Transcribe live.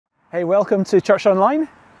Hey, welcome to Church Online.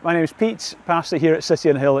 My name is Pete, pastor here at City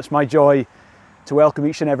on Hill. It's my joy to welcome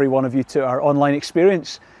each and every one of you to our online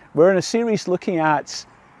experience. We're in a series looking at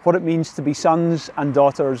what it means to be sons and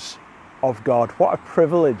daughters of God. What a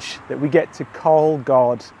privilege that we get to call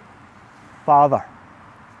God Father.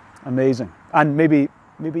 Amazing. And maybe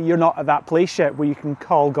you're not at that place yet where you can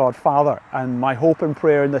call God Father. And my hope and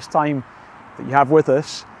prayer in this time that you have with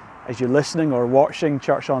us, as you're listening or watching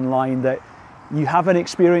Church Online, that you have an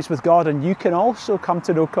experience with God and you can also come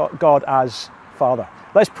to know God as Father.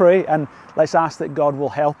 Let's pray and let's ask that God will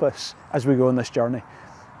help us as we go on this journey.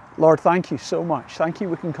 Lord, thank you so much. Thank you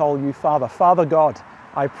we can call you Father. Father God,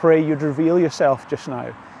 I pray you'd reveal yourself just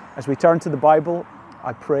now. As we turn to the Bible,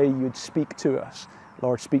 I pray you'd speak to us.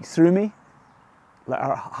 Lord, speak through me. Let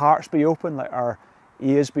our hearts be open, let our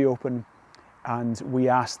ears be open, and we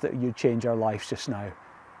ask that you'd change our lives just now.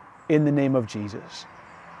 In the name of Jesus.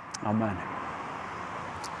 Amen.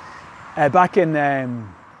 Back in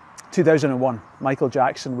 2001, Michael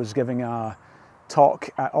Jackson was giving a talk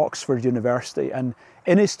at Oxford University, and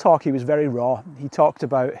in his talk he was very raw. He talked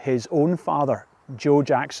about his own father, Joe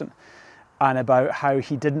Jackson, and about how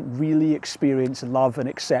he didn't really experience love and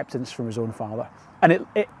acceptance from his own father. And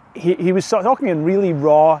he was talking in really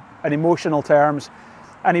raw and emotional terms,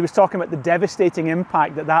 and he was talking about the devastating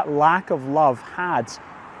impact that lack of love had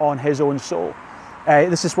on his own soul.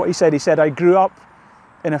 This is what he said. He said, "I grew up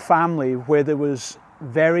in a family where there was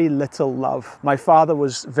very little love. My father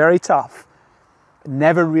was very tough,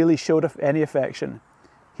 never really showed any affection.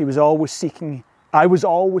 I was always seeking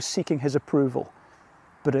his approval,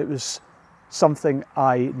 but it was something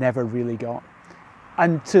I never really got."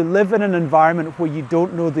 And to live in an environment where you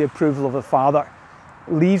don't know the approval of a father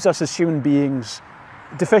leaves us as human beings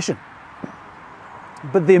deficient.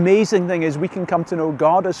 But the amazing thing is we can come to know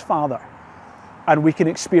God as Father and we can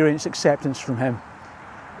experience acceptance from Him.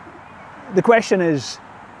 The question is,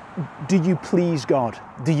 do you please God?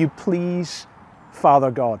 Do you please Father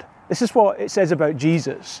God? This is what it says about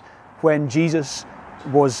Jesus when Jesus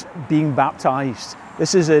was being baptized.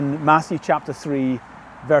 This is in Matthew chapter 3,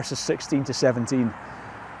 verses 16 to 17.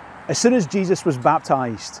 As soon as Jesus was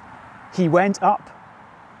baptized, he went up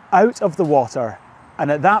out of the water, and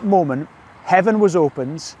at that moment, heaven was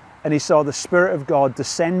opened, and he saw the Spirit of God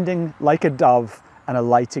descending like a dove and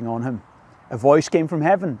alighting on him. A voice came from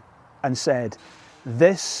heaven and said,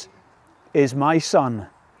 "This is my Son,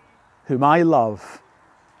 whom I love.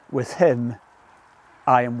 With him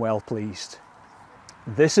I am well pleased."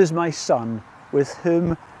 This is my Son, with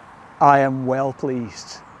whom I am well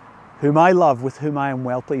pleased. Whom I love, with whom I am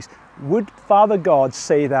well pleased. Would Father God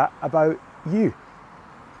say that about you?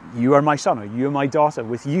 You are my son, or you are my daughter.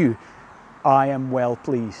 With you I am well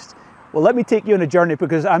pleased. Well, let me take you on a journey,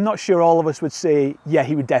 because I'm not sure all of us would say, yeah,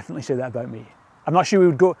 he would definitely say that about me. I'm not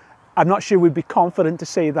sure we'd be confident to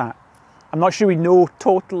say that. I'm not sure we know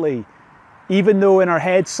totally, even though in our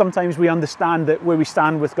heads sometimes we understand that where we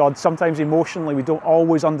stand with God, sometimes emotionally we don't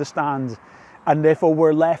always understand, and therefore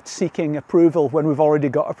we're left seeking approval when we've already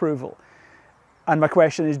got approval. And my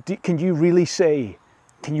question is, can you really say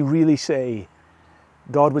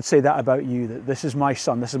God would say that about you, that this is my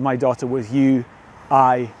son, this is my daughter, with you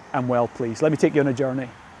I am well pleased? Let me take you on a journey.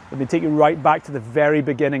 Let me take you right back to the very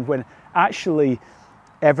beginning when actually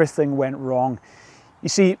everything went wrong. You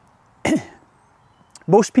see,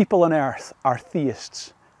 most people on earth are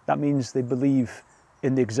theists. That means they believe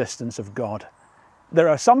in the existence of God. There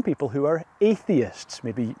are some people who are atheists.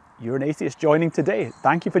 Maybe you're an atheist joining today.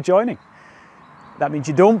 Thank you for joining. That means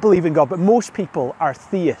you don't believe in God, but most people are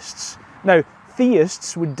theists. Now,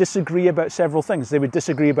 theists would disagree about several things. They would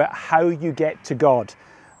disagree about how you get to God.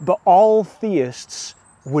 But all theists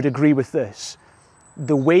would agree with this.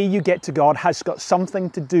 The way you get to God has got something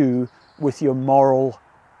to do with your moral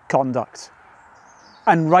conduct.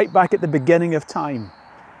 And right back at the beginning of time,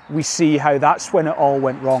 we see how that's when it all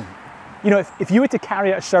went wrong. You know, if you were to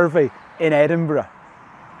carry out a survey in Edinburgh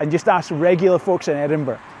and just ask regular folks in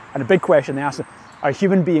Edinburgh, and a big question they ask them, are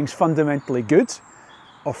human beings fundamentally good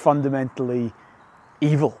or fundamentally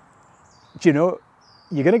evil? Do you know,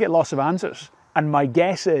 you're going to get lots of answers. And my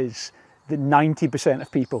guess is that 90% of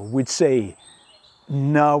people would say,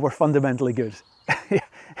 no, we're fundamentally good.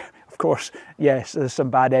 Of course, yes, there's some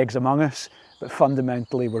bad eggs among us, but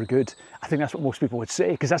fundamentally we're good. I think that's what most people would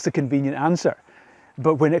say, because that's the convenient answer.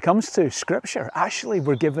 But when it comes to Scripture, actually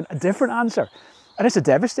we're given a different answer. And it's a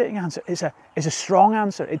devastating answer. It's a strong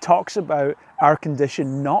answer. It talks about our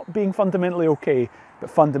condition not being fundamentally okay, but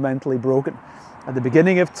fundamentally broken. At the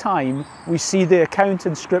beginning of time, we see the account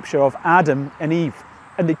in Scripture of Adam and Eve,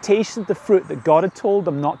 and they tasted the fruit that God had told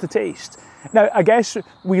them not to taste. Now, I guess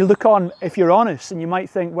we look on, if you're honest, and you might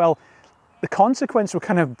think, well, the consequences were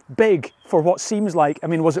kind of big for what seems like, I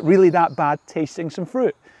mean, was it really that bad tasting some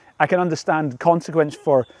fruit? I can understand consequence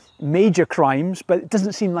for major crimes, but it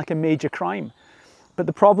doesn't seem like a major crime. But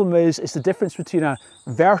the problem is, it's the difference between a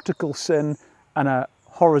vertical sin and a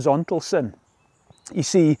horizontal sin. You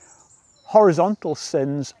see, horizontal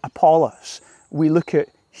sins appall us. We look at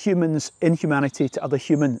humans' inhumanity to other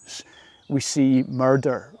humans. We see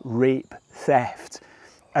murder, rape, theft,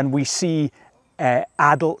 and we see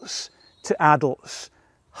adults to adults,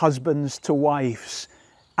 husbands to wives,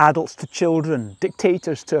 adults to children,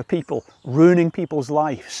 dictators to a people, ruining people's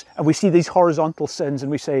lives. And we see these horizontal sins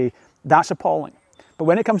and we say, that's appalling. But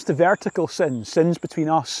when it comes to vertical sins, sins between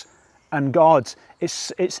us and God,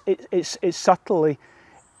 it's subtly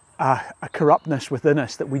a corruptnness within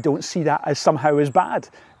us that we don't see that as somehow as bad.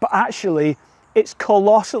 But actually, it's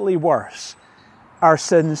colossally worse, our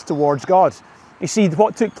sins towards God. You see,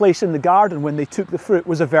 what took place in the garden when they took the fruit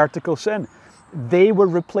was a vertical sin. They were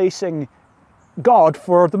replacing God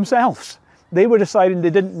for themselves. They were deciding they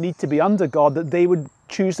didn't need to be under God, that they would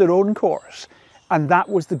choose their own course. And that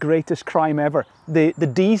was the greatest crime ever. The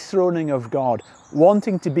dethroning of God,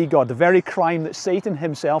 wanting to be God, the very crime that Satan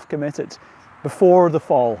himself committed before the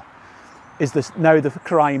fall, is now the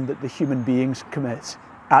crime that the human beings commit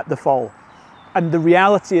at the fall. And the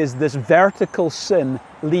reality is this vertical sin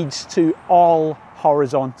leads to all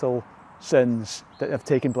horizontal sins that have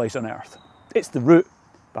taken place on earth. It's the root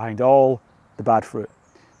behind all the bad fruit.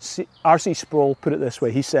 R.C. Sproul put it this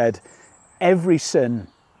way. He said, every sin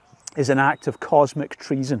is an act of cosmic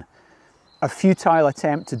treason, a futile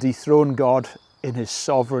attempt to dethrone God in his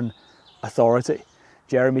sovereign authority.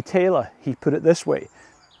 Jeremy Taylor, he put it this way,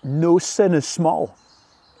 no sin is small.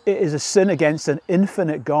 It is a sin against an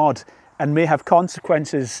infinite God and may have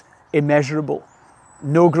consequences immeasurable.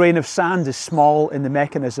 No grain of sand is small in the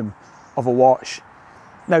mechanism of a watch.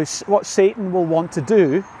 Now, what Satan will want to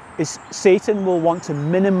do is Satan will want to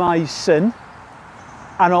minimize sin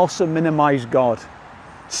and also minimize God.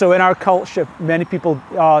 So in our culture, many people,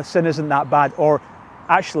 sin isn't that bad, or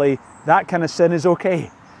actually that kind of sin is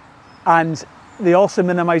okay. And they also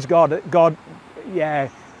minimize God.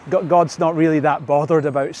 God's not really that bothered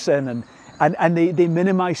about sin. And they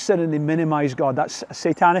minimize sin and they minimize God. That's a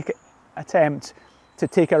satanic attempt to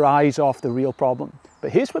take our eyes off the real problem.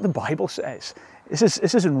 But here's what the Bible says. This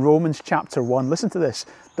is in Romans chapter 1. Listen to this.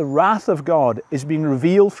 The wrath of God is being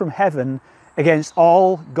revealed from heaven against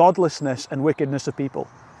all godlessness and wickedness of people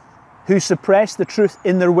who suppress the truth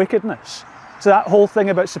in their wickedness. So that whole thing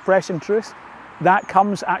about suppressing truth, that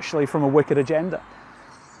comes actually from a wicked agenda.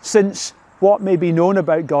 Since what may be known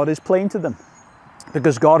about God is plain to them,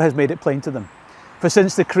 because God has made it plain to them. For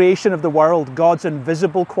since the creation of the world, God's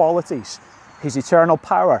invisible qualities, his eternal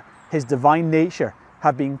power, his divine nature,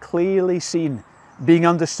 have been clearly seen, being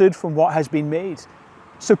understood from what has been made.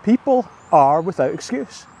 So people are without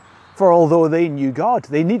excuse. For although they knew God,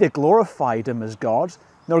 they neither glorified him as God,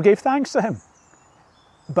 nor gave thanks to him.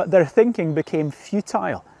 But their thinking became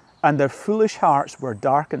futile, and their foolish hearts were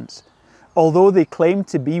darkened. Although they claimed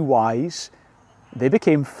to be wise, they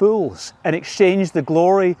became fools and exchanged the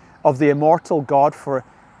glory of the immortal God for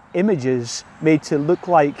images made to look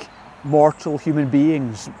like mortal human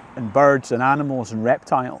beings and birds and animals and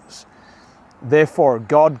reptiles. Therefore,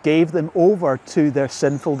 God gave them over to their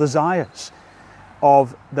sinful desires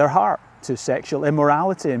of their heart, to sexual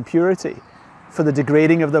immorality and impurity, for the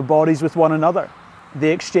degrading of their bodies with one another.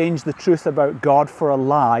 They exchanged the truth about God for a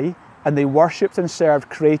lie, and they worshipped and served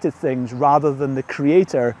created things rather than the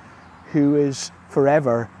Creator, who is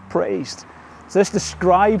forever praised. So this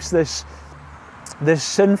describes the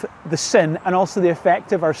sin and also the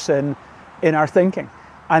effect of our sin in our thinking.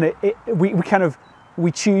 And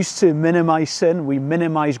we choose to minimize sin, we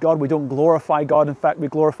minimize God, we don't glorify God. In fact, we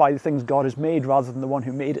glorify the things God has made rather than the one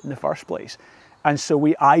who made it in the first place. And so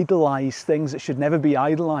we idolize things that should never be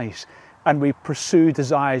idolized, and we pursue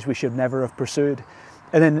desires we should never have pursued.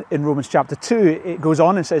 And then in Romans chapter 2, it goes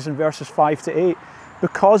on and says in verses 5 to 8,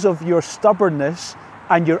 because of your stubbornness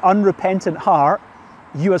and your unrepentant heart,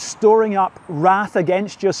 you are storing up wrath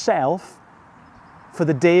against yourself for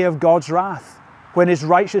the day of God's wrath, when his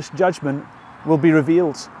righteous judgment will be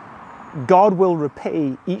revealed. God will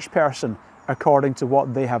repay each person according to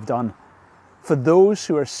what they have done. For those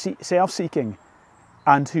who are self-seeking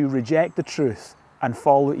and who reject the truth and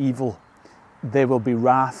follow evil, there will be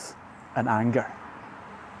wrath and anger.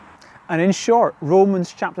 And in short,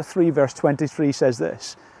 Romans chapter 3 verse 23 says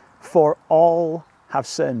this, for all have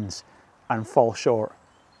sinned and fall short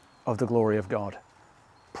of the glory of God.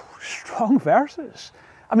 Strong verses.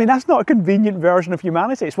 I mean, that's not a convenient version of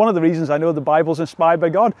humanity. It's one of the reasons I know the Bible's inspired by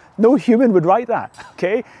God. No human would write that,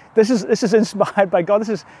 okay? This is inspired by God.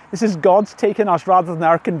 This is God's take on us rather than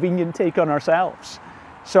our convenient take on ourselves.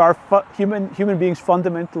 So are human beings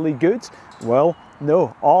fundamentally good? Well,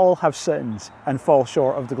 no. All have sinned and fall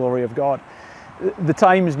short of the glory of God. The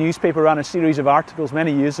Times newspaper ran a series of articles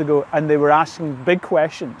many years ago, and they were asking big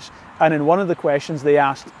questions. And in one of the questions they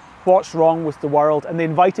asked, what's wrong with the world? And they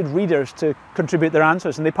invited readers to contribute their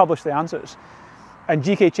answers, and they published the answers. And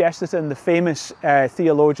G.K. Chesterton, the famous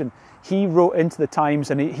theologian, he wrote into the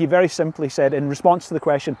Times, and he very simply said, in response to the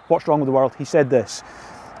question, what's wrong with the world? He said this,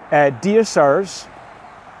 "Dear sirs,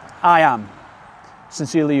 I am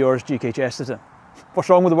sincerely yours, G.K. Chesterton." What's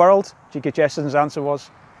wrong with the world? G.K. Chesterton's answer was,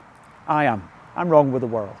 I am. I'm wrong with the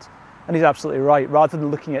world. And he's absolutely right. Rather than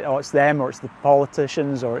looking at, oh, it's them, or it's the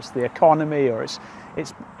politicians, or it's the economy, or it's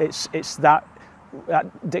that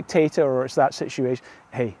dictator, or it's that situation.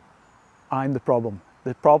 Hey, I'm the problem.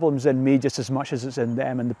 The problem's in me just as much as it's in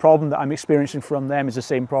them, and the problem that I'm experiencing from them is the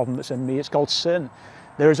same problem that's in me. It's called sin.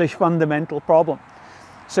 There is a fundamental problem.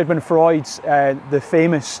 Sigmund Freud, the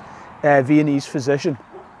famous Viennese physician,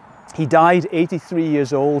 he died 83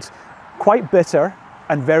 years old, quite bitter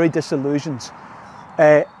and very disillusioned.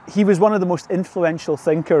 He was one of the most influential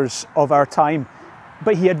thinkers of our time,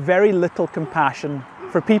 but he had very little compassion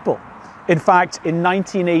for people. In fact, in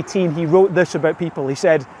 1918, he wrote this about people. He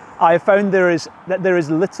said, I have found that there is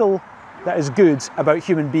little that is good about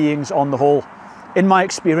human beings on the whole. In my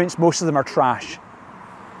experience, most of them are trash,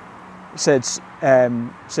 said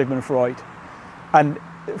Sigmund Freud. And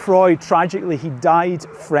Freud, tragically, he died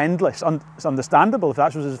friendless. It's understandable if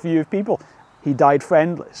that was his view of people. He died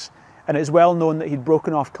friendless. And it's well known that he'd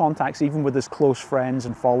broken off contacts even with his close friends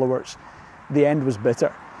and followers. The end was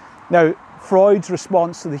bitter. Now, Freud's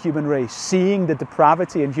response to the human race, seeing the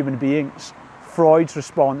depravity in human beings, Freud's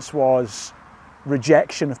response was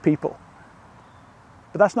rejection of people.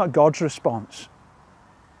 But that's not God's response.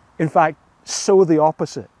 In fact, so the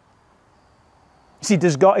opposite. See,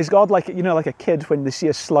 is God like, like a kid when they see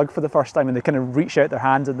a slug for the first time and they kind of reach out their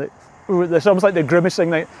hand and it's almost like they're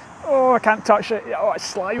grimacing, like, oh, I can't touch it, oh, it's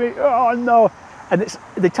slimy, oh no. And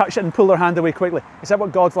they touch it and pull their hand away quickly. Is that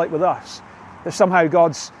what God's like with us? That somehow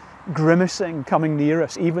God's grimacing coming near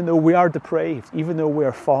us, even though we are depraved, even though we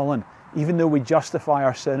are fallen, even though we justify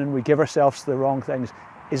our sin and we give ourselves to the wrong things.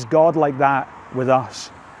 Is God like that with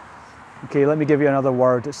us? Okay, let me give you another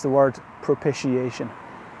word. It's the word propitiation.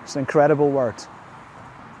 It's an incredible word.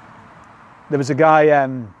 There was a guy,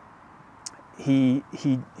 he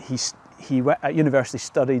went at university,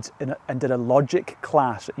 studied and did a logic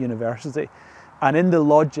class at university. And in the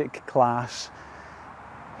logic class,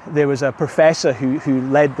 there was a professor who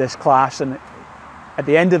led this class, and at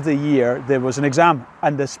the end of the year, there was an exam,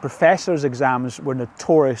 and this professor's exams were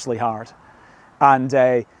notoriously hard. And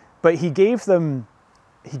but he gave them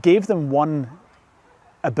one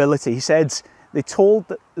ability. He said, they told,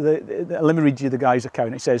 let me read you the guy's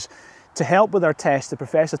account. It says, to help with our test, the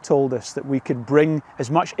professor told us that we could bring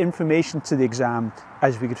as much information to the exam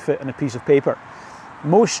as we could fit on a piece of paper.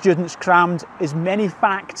 Most students crammed as many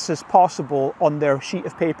facts as possible on their sheet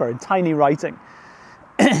of paper in tiny writing.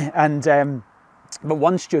 But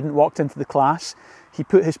one student walked into the class, he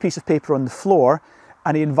put his piece of paper on the floor,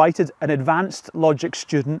 and he invited an advanced logic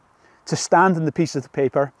student to stand on the piece of the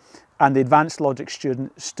paper, and the advanced logic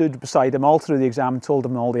student stood beside him all through the exam and told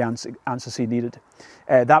him all the answers he needed.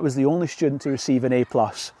 That was the only student to receive an A+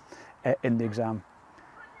 in the exam.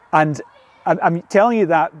 And I'm telling you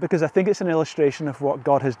that because I think it's an illustration of what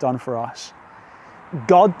God has done for us.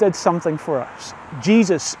 God did something for us.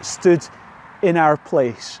 Jesus stood in our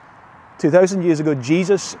place. 2,000 years ago,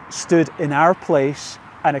 Jesus stood in our place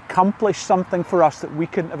and accomplished something for us that we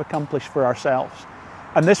couldn't have accomplished for ourselves.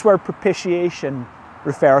 And this word propitiation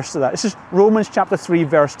refers to that. This is Romans chapter 3,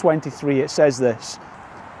 verse 23. It says this,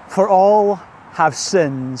 "For all have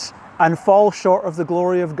sinned and fall short of the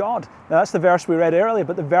glory of God." Now that's the verse we read earlier,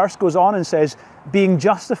 but the verse goes on and says, being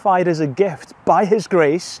justified as a gift by his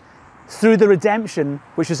grace through the redemption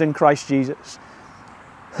which is in Christ Jesus,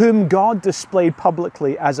 whom God displayed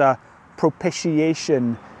publicly as a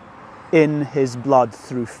propitiation in his blood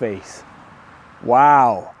through faith.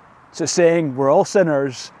 Wow. So it's saying we're all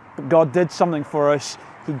sinners, but God did something for us.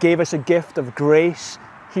 He gave us a gift of grace.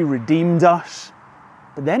 He redeemed us.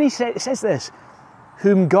 But then it says this,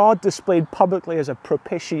 whom God displayed publicly as a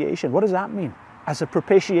propitiation. What does that mean? As a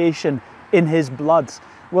propitiation in his blood.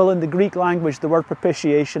 Well, in the Greek language, the word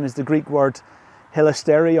propitiation is the Greek word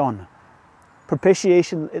hilasterion.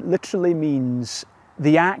 Propitiation, it literally means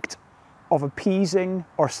the act of appeasing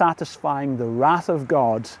or satisfying the wrath of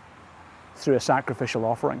God through a sacrificial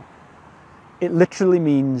offering. It literally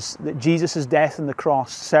means that Jesus' death on the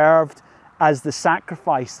cross served as the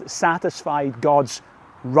sacrifice that satisfied God's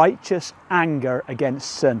righteous anger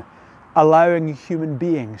against sin, allowing human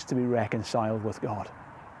beings to be reconciled with God.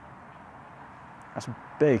 That's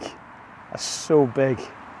big. That's so big.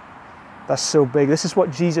 That's so big. This is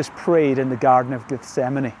what Jesus prayed in the Garden of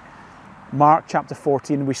Gethsemane. Mark chapter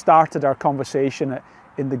 14, we started our conversation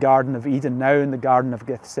in the Garden of Eden, now in the Garden of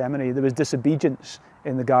Gethsemane. There was disobedience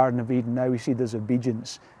in the Garden of Eden. Now we see there's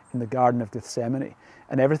obedience in the Garden of Gethsemane.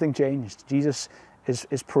 And everything changed. Jesus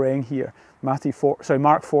is praying here.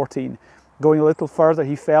 Mark 14. Going a little further,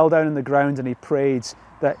 he fell down on the ground and he prayed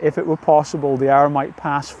that if it were possible, the hour might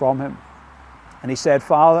pass from him. And he said,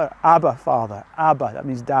 Father, Abba, that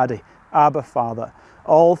means Daddy, Abba, Father,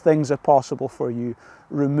 all things are possible for you.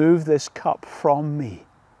 Remove this cup from me.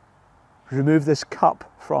 Remove this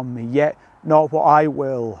cup from me, yet not what I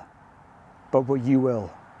will, but what you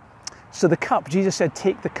will. So the cup, Jesus said,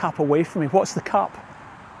 take the cup away from me. What's the cup?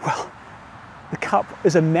 Well, the cup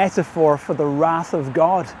is a metaphor for the wrath of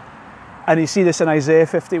God. And you see this in Isaiah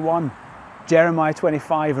 51, Jeremiah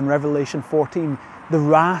 25 and Revelation 14. The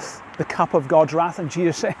wrath, the cup of God's wrath. And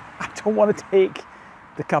Jesus said, I don't want to take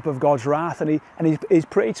the cup of God's wrath. And he's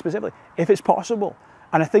prayed specifically, if it's possible.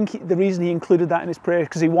 And I think the reason he included that in his prayer is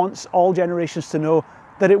because he wants all generations to know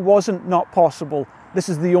that it wasn't not possible. This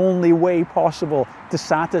is the only way possible to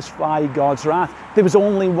satisfy God's wrath. There was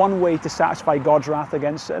only one way to satisfy God's wrath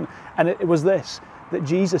against sin. And it was this, that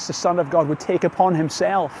Jesus, the Son of God, would take upon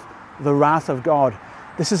himself the wrath of God.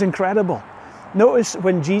 This is incredible. Notice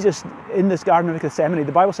when Jesus, in this Garden of Gethsemane,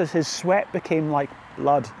 the Bible says his sweat became like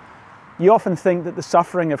blood. You often think that the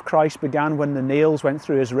suffering of Christ began when the nails went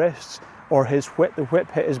through his wrists or the whip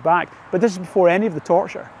hit his back. But this is before any of the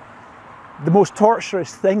torture. The most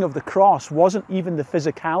torturous thing of the cross wasn't even the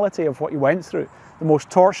physicality of what he went through. The most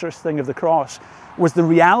torturous thing of the cross was the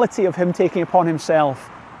reality of him taking upon himself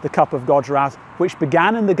the cup of God's wrath, which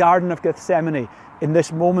began in the Garden of Gethsemane in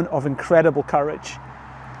this moment of incredible courage.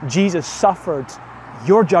 Jesus suffered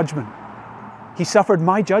your judgment. He suffered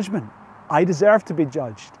my judgment. I deserve to be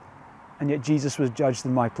judged. And yet Jesus was judged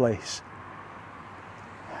in my place.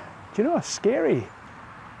 Do you know a scary,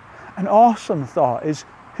 an awesome thought is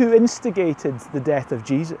who instigated the death of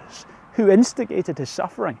Jesus? Who instigated his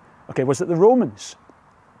suffering? Okay, was it the Romans?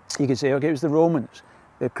 You could say, okay, it was the Romans.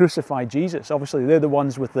 They crucified Jesus. Obviously, they're the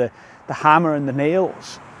ones with the hammer and the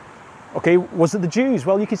nails. Okay, was it the Jews?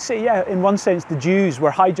 Well, you could say, yeah, in one sense, the Jews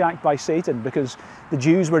were hijacked by Satan because the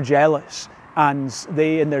Jews were jealous, and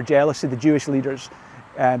they, in their jealousy, the Jewish leaders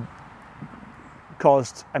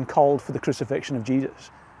caused and called for the crucifixion of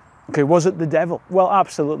Jesus. Okay, was it the devil? Well,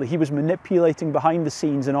 absolutely. He was manipulating behind the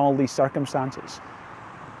scenes in all these circumstances.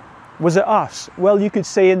 Was it us? Well, you could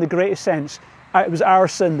say in the greatest sense, it was our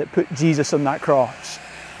sin that put Jesus on that cross.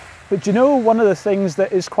 But do you know one of the things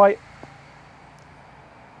that is quite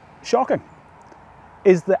shocking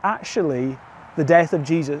is that actually the death of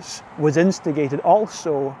Jesus was instigated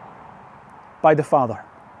also by the Father.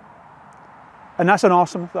 And that's an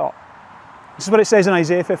awesome thought. This is what it says in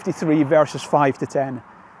Isaiah 53 verses 5 to 10.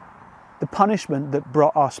 The punishment that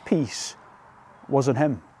brought us peace was on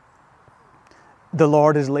him. The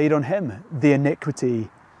Lord has laid on him the iniquity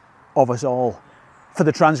of us all. For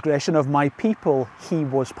the transgression of my people he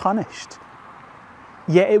was punished.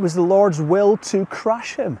 Yet it was the Lord's will to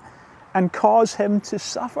crush him and cause him to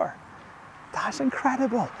suffer. That's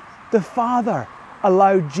incredible. The Father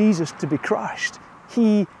allowed Jesus to be crushed.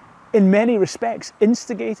 He, in many respects,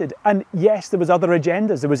 instigated. And yes, there was other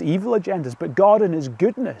agendas. There was evil agendas. But God in his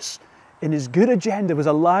goodness, in his good agenda, was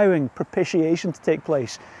allowing propitiation to take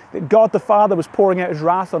place. That God the Father was pouring out his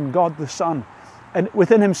wrath on God the Son. And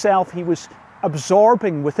within himself, he was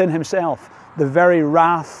absorbing within himself the very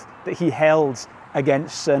wrath that he held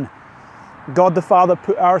against sin. God the Father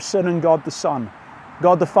put our sin on God the Son.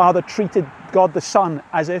 God the Father treated God the Son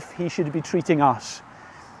as if he should be treating us.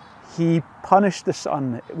 He punished the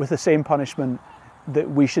Son with the same punishment that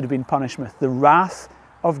we should have been punished with. The wrath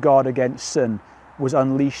of God against sin was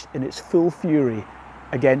unleashed in its full fury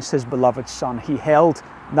against his beloved Son. He held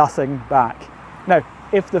nothing back. Now,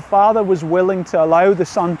 if the Father was willing to allow the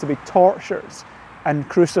Son to be tortured and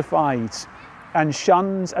crucified and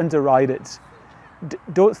shunned and derided,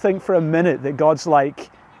 don't think for a minute that God's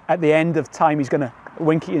like, at the end of time, he's going to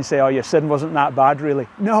wink at you and say, oh, your sin wasn't that bad, really.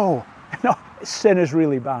 No, sin is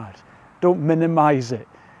really bad. Don't minimize it.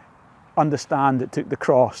 Understand it took the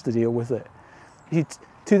cross to deal with it.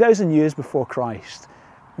 2,000 years before Christ,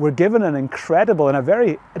 we're given an incredible and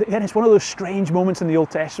again, it's one of those strange moments in the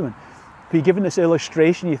Old Testament. Be given this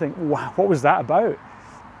illustration, you think, wow, what was that about?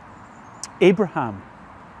 Abraham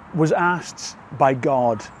was asked by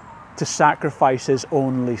God to sacrifice his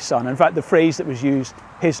only son. In fact, the phrase that was used,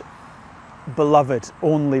 his beloved,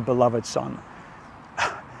 only beloved son.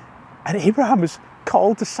 And Abraham was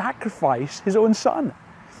called to sacrifice his own son.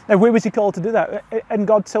 Now, where was he called to do that? And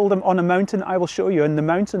God told him, on a mountain I will show you. And the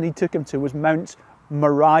mountain he took him to was Mount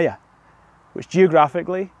Moriah, which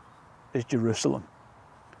geographically is Jerusalem.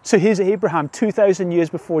 So here's Abraham, 2,000 years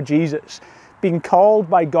before Jesus, being called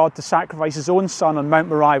by God to sacrifice his own son on Mount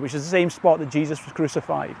Moriah, which is the same spot that Jesus was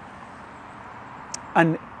crucified.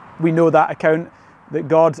 And we know that account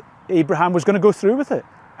that Abraham was going to go through with it.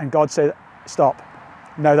 And God said, stop,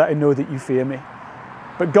 now that I know that you fear me.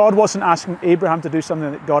 But God wasn't asking Abraham to do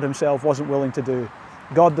something that God himself wasn't willing to do.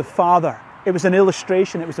 God the Father, it was an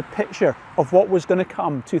illustration, it was a picture of what was going to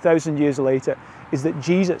come 2,000 years later, is that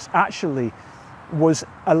Jesus actually was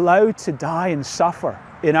allowed to die and suffer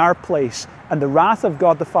in our place, and the wrath of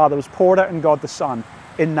God the Father was poured out on God the Son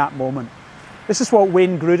in that moment. This is what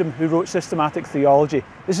Wayne Grudem, who wrote Systematic Theology,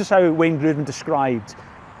 this is how Wayne Grudem described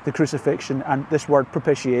the crucifixion and this word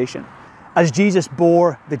propitiation. As Jesus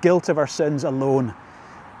bore the guilt of our sins alone,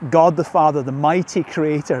 God the Father, the mighty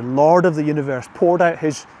Creator, Lord of the universe, poured out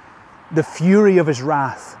the fury of his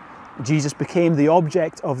wrath. Jesus became the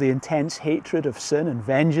object of the intense hatred of sin and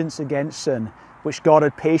vengeance against sin, which God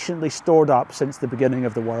had patiently stored up since the beginning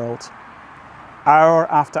of the world.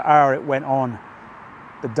 Hour after hour it went on.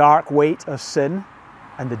 The dark weight of sin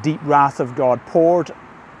and the deep wrath of God poured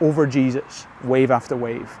over Jesus, wave after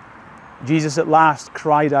wave. Jesus at last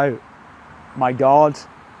cried out, my God,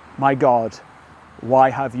 why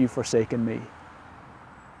have you forsaken me?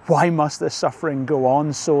 Why must this suffering go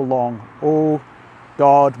on so long? Oh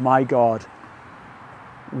God, my God,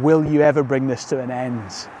 will you ever bring this to an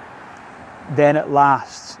end? Then at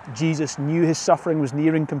last, Jesus knew his suffering was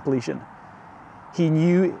nearing completion. He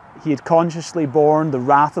knew he had consciously borne the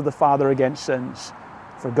wrath of the Father against sins,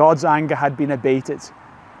 for God's anger had been abated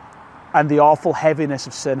and the awful heaviness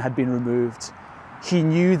of sin had been removed. He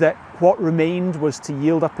knew that what remained was to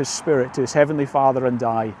yield up his spirit to his heavenly Father and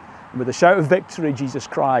die. And with a shout of victory, Jesus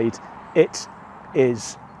cried, it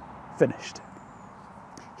is finished.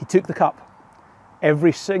 He took the cup,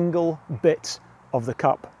 every single bit of the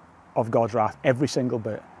cup of God's wrath, every single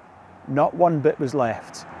bit. Not one bit was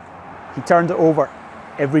left. He turned it over.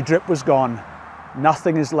 Every drip was gone.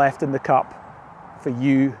 Nothing is left in the cup for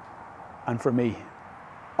you and for me.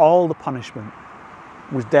 All the punishment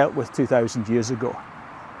was dealt with 2,000 years ago.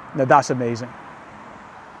 Now that's amazing.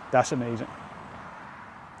 That's amazing.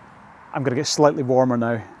 I'm going to get slightly warmer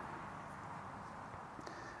now.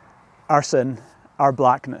 Our sin, our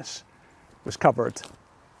blackness, was covered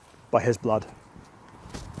by his blood.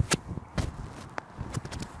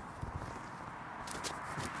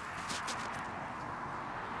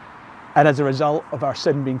 And as a result of our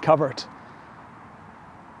sin being covered,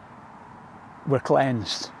 we're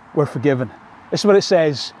cleansed, we're forgiven. This is what it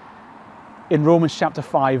says in Romans chapter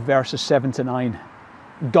 5, verses 7 to 9.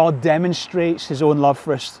 God demonstrates his own love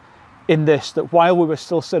for us in this, that while we were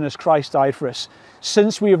still sinners, Christ died for us.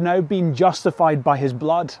 Since we have now been justified by his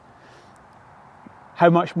blood, how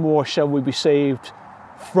much more shall we be saved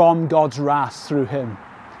from God's wrath through him?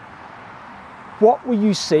 What were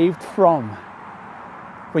you saved from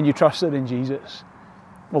when you trusted in Jesus?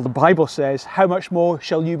 Well, the Bible says, how much more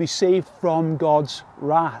shall you be saved from God's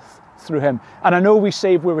wrath through him? And I know we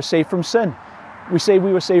were saved from sin. We say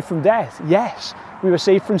we were saved from death. Yes. We were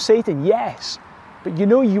saved from Satan. Yes. But you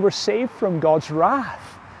know, you were saved from God's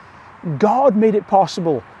wrath. God made it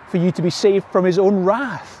possible for you to be saved from his own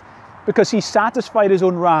wrath, because he satisfied his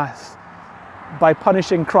own wrath by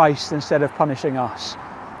punishing Christ instead of punishing us.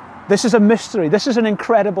 This is a mystery. This is an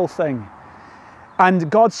incredible thing.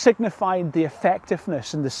 And God signified the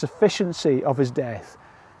effectiveness and the sufficiency of his death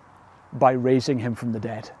by raising him from the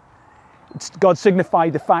dead. God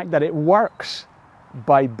signified the fact that it works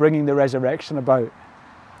by bringing the resurrection about.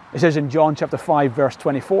 It says in John chapter 5, verse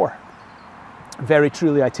 24, very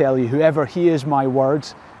truly I tell you, whoever hears my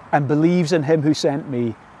words and believes in him who sent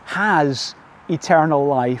me has eternal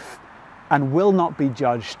life and will not be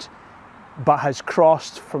judged, but has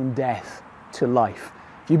crossed from death to life.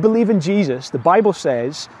 If you believe in Jesus, the Bible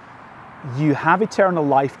says you have eternal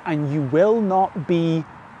life and you will not be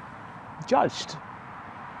judged.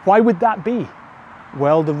 Why would that be?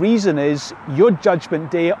 Well, the reason is your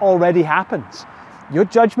judgment day already happened. Your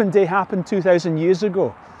judgment day happened 2,000 years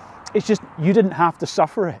ago. It's just you didn't have to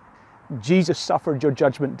suffer it. Jesus suffered your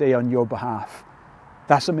judgment day on your behalf.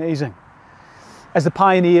 That's amazing. As the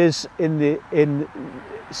pioneers a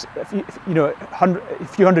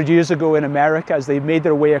few hundred years ago in America, as they made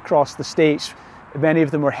their way across the states Many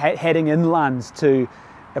of them were heading inland to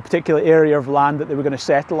a particular area of land that they were going to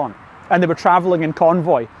settle on. And they were traveling in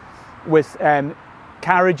convoy with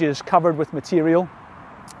carriages covered with material,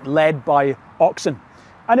 led by oxen.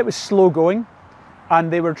 And it was slow going,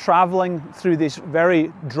 and they were traveling through this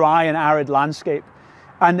very dry and arid landscape.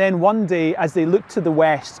 And then one day, as they looked to the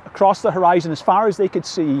west, across the horizon, as far as they could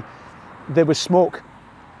see, there was smoke.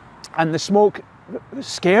 And the smoke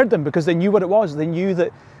scared them because they knew what it was. They knew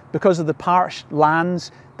that because of the parched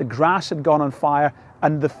lands, the grass had gone on fire,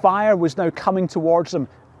 and the fire was now coming towards them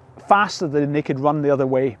faster than they could run the other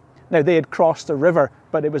way. Now, they had crossed the river,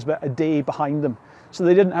 but it was about a day behind them. So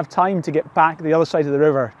they didn't have time to get back the other side of the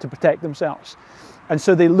river to protect themselves. And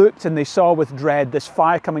so they looked and they saw with dread this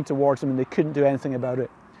fire coming towards them, and they couldn't do anything about it.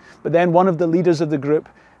 But then one of the leaders of the group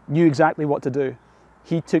knew exactly what to do.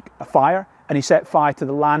 He took a fire and he set fire to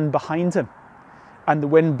the land behind him. And the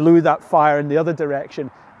wind blew that fire in the other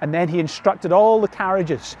direction. And then he instructed all the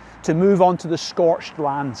carriages to move on to the scorched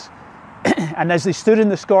lands. And as they stood in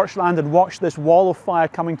the scorched land and watched this wall of fire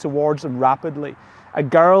coming towards them rapidly, a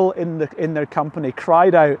girl in their company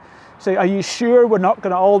cried out, saying, "Are you sure we're not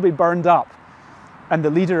going to all be burned up?" And the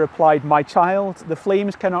leader replied, "My child, the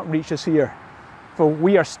flames cannot reach us here, for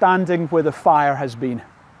we are standing where the fire has been."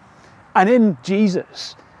 And in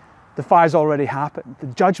Jesus, the fire's already happened. The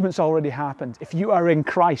judgment's already happened. If you are in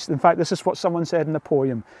Christ, in fact, this is what someone said in the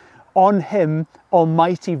poem, "On him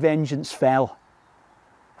almighty vengeance fell,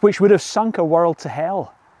 which would have sunk a world to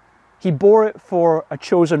hell. He bore it for a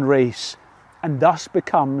chosen race, and thus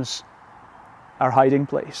becomes our hiding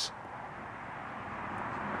place."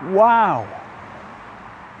 Wow.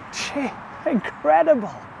 Gee,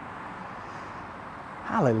 incredible.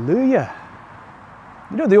 Hallelujah.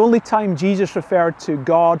 You know, the only time Jesus referred to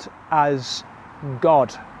God as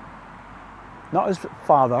God, not as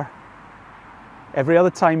Father, every other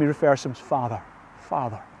time he refers to him as Father,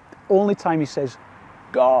 Father. The only time he says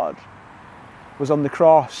God was on the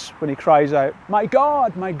cross when he cries out, my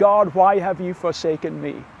God, why have you forsaken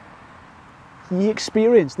me?" He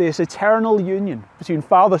experienced this eternal union between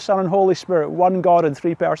Father, Son, and Holy Spirit, one God in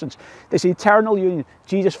three persons. This eternal union.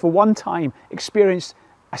 Jesus, for one time, experienced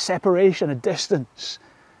a separation, a distance,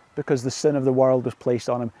 because the sin of the world was placed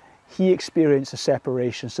on him. He experienced a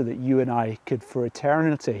separation so that you and I could, for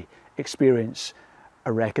eternity, experience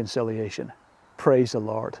a reconciliation. Praise the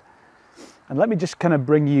Lord. And let me just kind of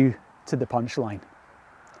bring you to the punchline.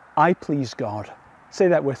 I please God. Say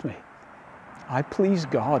that with me. I please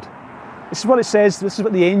God. This is what it says. This is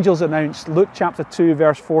what the angels announced. Luke chapter 2,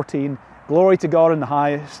 verse 14. Glory to God in the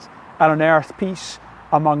highest, and on earth peace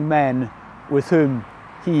among men with whom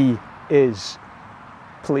he is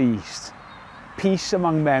pleased. Peace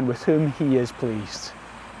among men with whom he is pleased.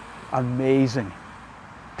 Amazing.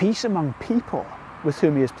 Peace among people with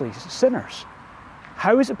whom he is pleased. Sinners.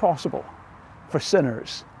 How is it possible for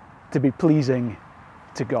sinners to be pleasing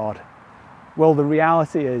to God? Well, the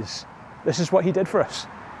reality is, this is what he did for us.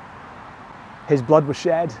 His blood was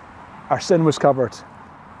shed, our sin was covered,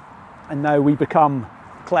 and now we become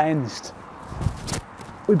cleansed.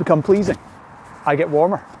 We become pleasing. I get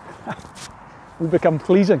warmer. We become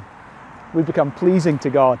pleasing. We become pleasing to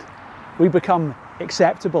God. We become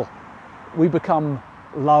acceptable. We become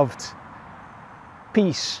loved.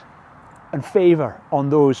 Peace and favour on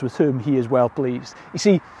those with whom he is well pleased. You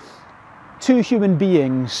see, two human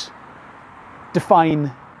beings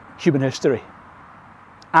define human history.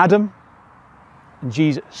 Adam and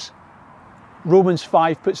Jesus. Romans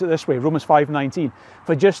 5 puts it this way, Romans 5:19.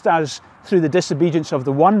 For just as through the disobedience of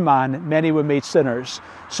the one man many were made sinners,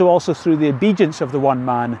 so also through the obedience of the one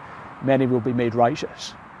man many will be made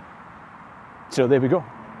righteous. So there we go.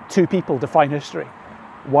 Two people define history.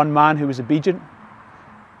 One man who was obedient,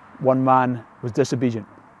 one man was disobedient.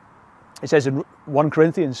 It says in 1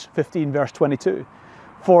 Corinthians 15 verse 22,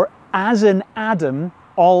 for as in Adam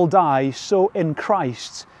all die, so in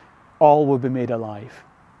Christ all will be made alive.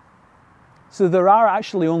 So there are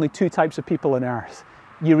actually only two types of people on earth.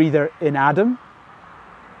 You're either in Adam,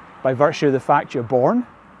 by virtue of the fact you're born,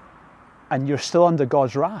 and you're still under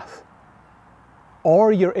God's wrath.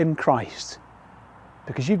 Or you're in Christ,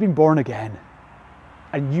 because you've been born again,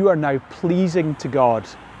 and you are now pleasing to God,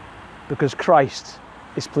 because Christ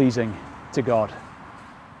is pleasing to God.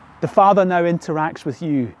 The Father now interacts with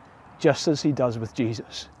you just as he does with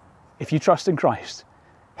Jesus. If you trust in Christ,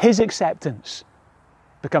 his acceptance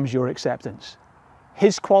becomes your acceptance.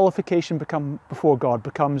 His qualification before God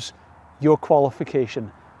becomes your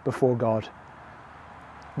qualification before God.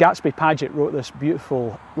 Gatsby Paget wrote this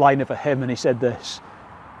beautiful line of a hymn, and he said this,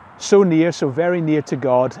 so near, so very near to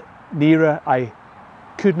God, nearer I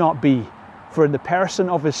could not be, for in the person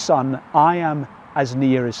of his Son I am as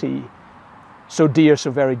near as he. So dear,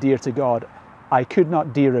 so very dear to God, I could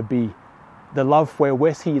not dearer be. The love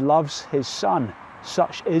wherewith he loves his Son,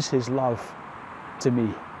 such is his love to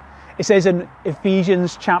me. It says in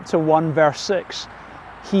Ephesians chapter 1 verse 6,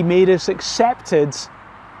 he made us accepted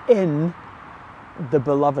in the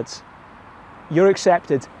beloved. You're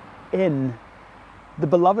accepted in the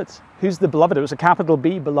beloved. Who's the beloved? It was a capital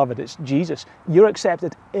B beloved. It's Jesus. You're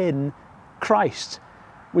accepted in Christ.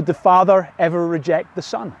 Would the Father ever reject the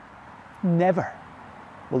Son? Never.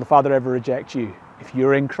 Will the Father ever reject you? If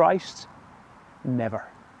you're in Christ, never.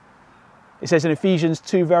 It says in Ephesians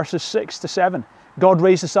 2 verses 6 to 7, God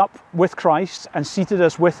raised us up with Christ and seated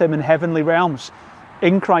us with him in heavenly realms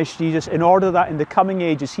in Christ Jesus, in order that in the coming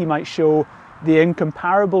ages he might show the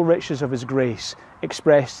incomparable riches of his grace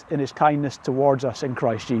expressed in his kindness towards us in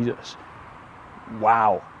Christ Jesus.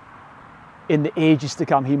 Wow. In the ages to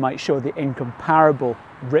come he might show the incomparable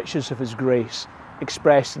riches of his grace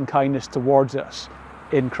expressed in kindness towards us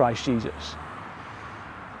in Christ Jesus.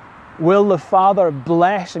 Will the Father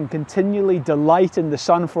bless and continually delight in the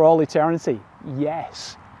Son for all eternity?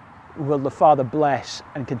 Yes. Will the Father bless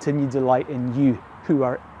and continue to delight in you who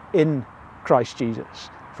are in Christ Jesus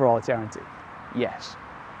for all eternity? Yes.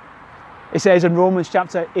 It says in Romans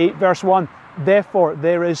chapter 8 verse 1, therefore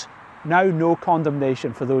there is now no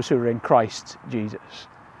condemnation for those who are in Christ Jesus.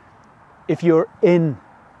 If you're in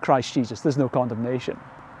Christ Jesus, there's no condemnation.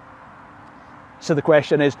 So the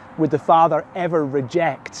question is, would the Father ever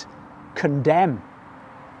reject, condemn,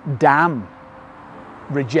 damn,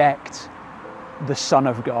 reject the Son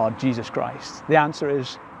of God, Jesus Christ? The answer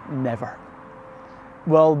is never.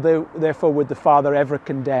 Well, therefore, would the Father ever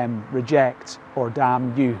condemn, reject, or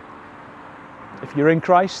damn you? If you're in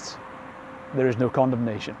Christ, there is no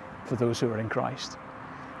condemnation for those who are in Christ.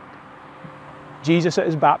 Jesus at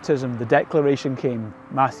his baptism, the declaration came,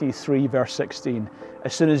 Matthew 3 verse 16.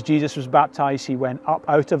 As soon as Jesus was baptized, he went up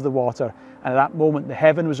out of the water, and at that moment the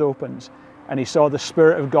heaven was opened, and he saw the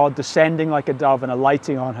Spirit of God descending like a dove and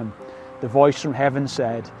alighting on him. The voice from heaven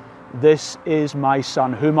said, this is my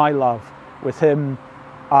Son, whom I love. With him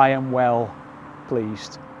I am well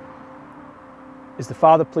pleased. Is the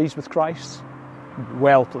Father pleased with Christ?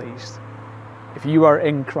 Well pleased. If you are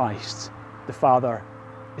in Christ, the Father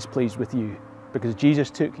is pleased with you, because Jesus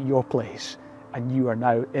took your place and you are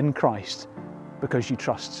now in Christ because you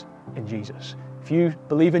trust in Jesus. If you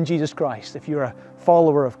believe in Jesus Christ, if you're a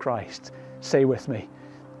follower of Christ, say with me,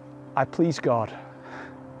 I please God.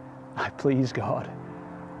 I please God.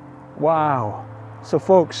 Wow. So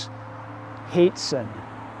folks, hate sin.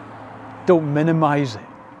 Don't minimize it.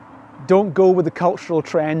 Don't go with the cultural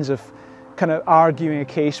trends of kind of arguing a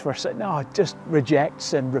case for sin. No, just reject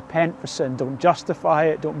sin, repent for sin. Don't justify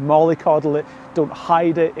it, don't mollycoddle it, don't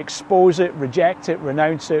hide it, expose it, reject it,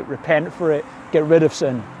 renounce it, repent for it, get rid of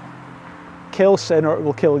sin. Kill sin or it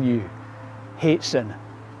will kill you. Hate sin.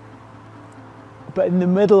 But in the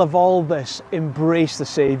middle of all this, embrace the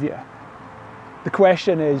Saviour. The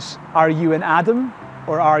question is, are you in Adam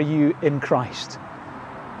or are you in Christ?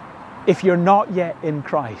 If you're not yet in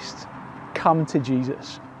Christ, come to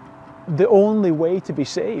Jesus. The only way to be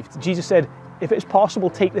saved. Jesus said, if it's possible,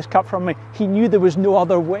 take this cup from me. He knew there was no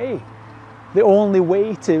other way. The only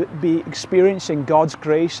way to be experiencing God's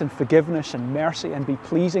grace and forgiveness and mercy and be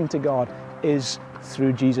pleasing to God is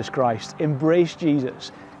through Jesus Christ. Embrace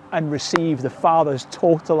Jesus and receive the Father's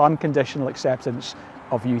total unconditional acceptance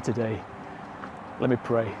of you today. Let me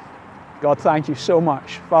pray. God, thank you so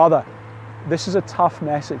much. Father, this is a tough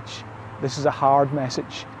message. This is a hard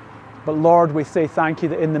message. But Lord, we say thank you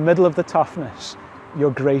that in the middle of the toughness, your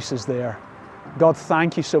grace is there. God,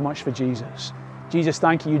 thank you so much for Jesus. Jesus,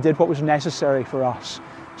 thank you. You did what was necessary for us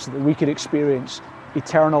so that we could experience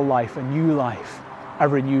eternal life, a new life, a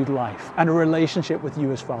renewed life, and a relationship with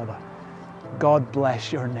you as Father. God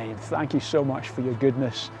bless your name. Thank you so much for your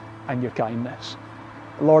goodness and your kindness.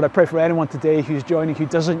 Lord, I pray for anyone today who's joining who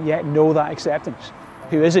doesn't yet know that acceptance,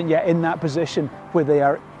 who isn't yet in that position where they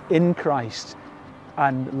are in Christ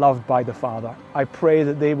and loved by the Father. I pray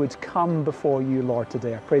that they would come before you, Lord,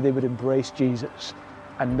 today. I pray they would embrace Jesus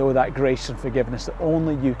and know that grace and forgiveness that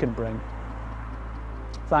only you can bring.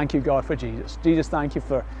 Thank you, God, for Jesus. Jesus, thank you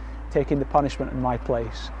for taking the punishment in my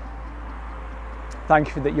place.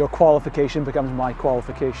 Thank you that your qualification becomes my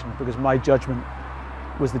qualification because my judgment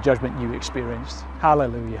was the judgment you experienced.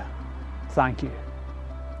 Hallelujah. Thank you.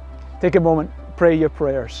 Take a moment, pray your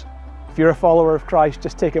prayers. If you're a follower of Christ,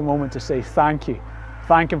 just take a moment to say thank you.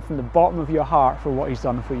 Thank him from the bottom of your heart for what he's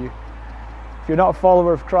done for you. If you're not a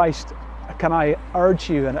follower of Christ, can I urge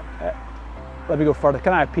you, and let me go further,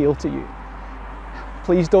 can I appeal to you?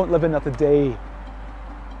 Please don't live in the day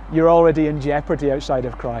You're already in jeopardy outside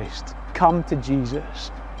of Christ. Come to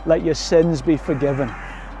Jesus. Let your sins be forgiven.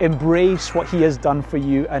 Embrace what He has done for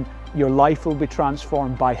you, and your life will be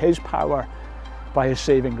transformed by His power, by His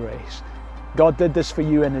saving grace. God did this for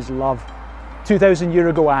you in His love. 2,000 year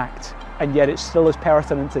ago act, and yet it still is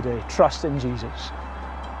pertinent today. Trust in Jesus.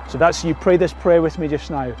 So that's you. Pray this prayer with me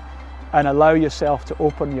just now and allow yourself to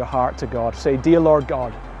open your heart to God. Say, Dear Lord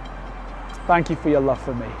God, thank you for your love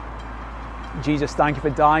for me. Jesus, thank you for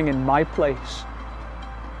dying in my place.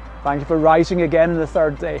 Thank you for rising again on the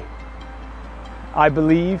third day. I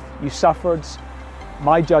believe you suffered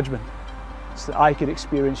my judgment so that I could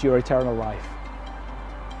experience your eternal life.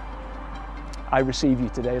 I receive you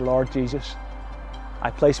today, Lord Jesus.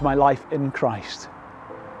 I place my life in Christ.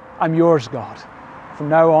 I'm yours, God. From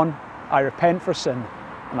now on, I repent for sin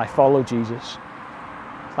and I follow Jesus.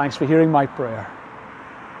 Thanks for hearing my prayer.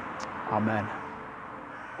 Amen.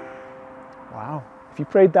 Wow. If you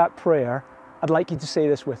prayed that prayer, I'd like you to say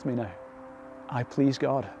this with me now. I please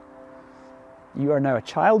God. You are now a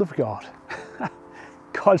child of God.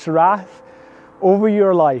 God's wrath over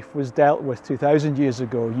your life was dealt with 2,000 years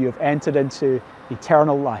ago. You have entered into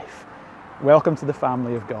eternal life. Welcome to the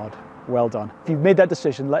family of God. Well done. If you've made that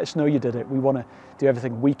decision, let us know you did it. We want to do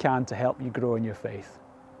everything we can to help you grow in your faith.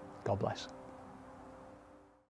 God bless.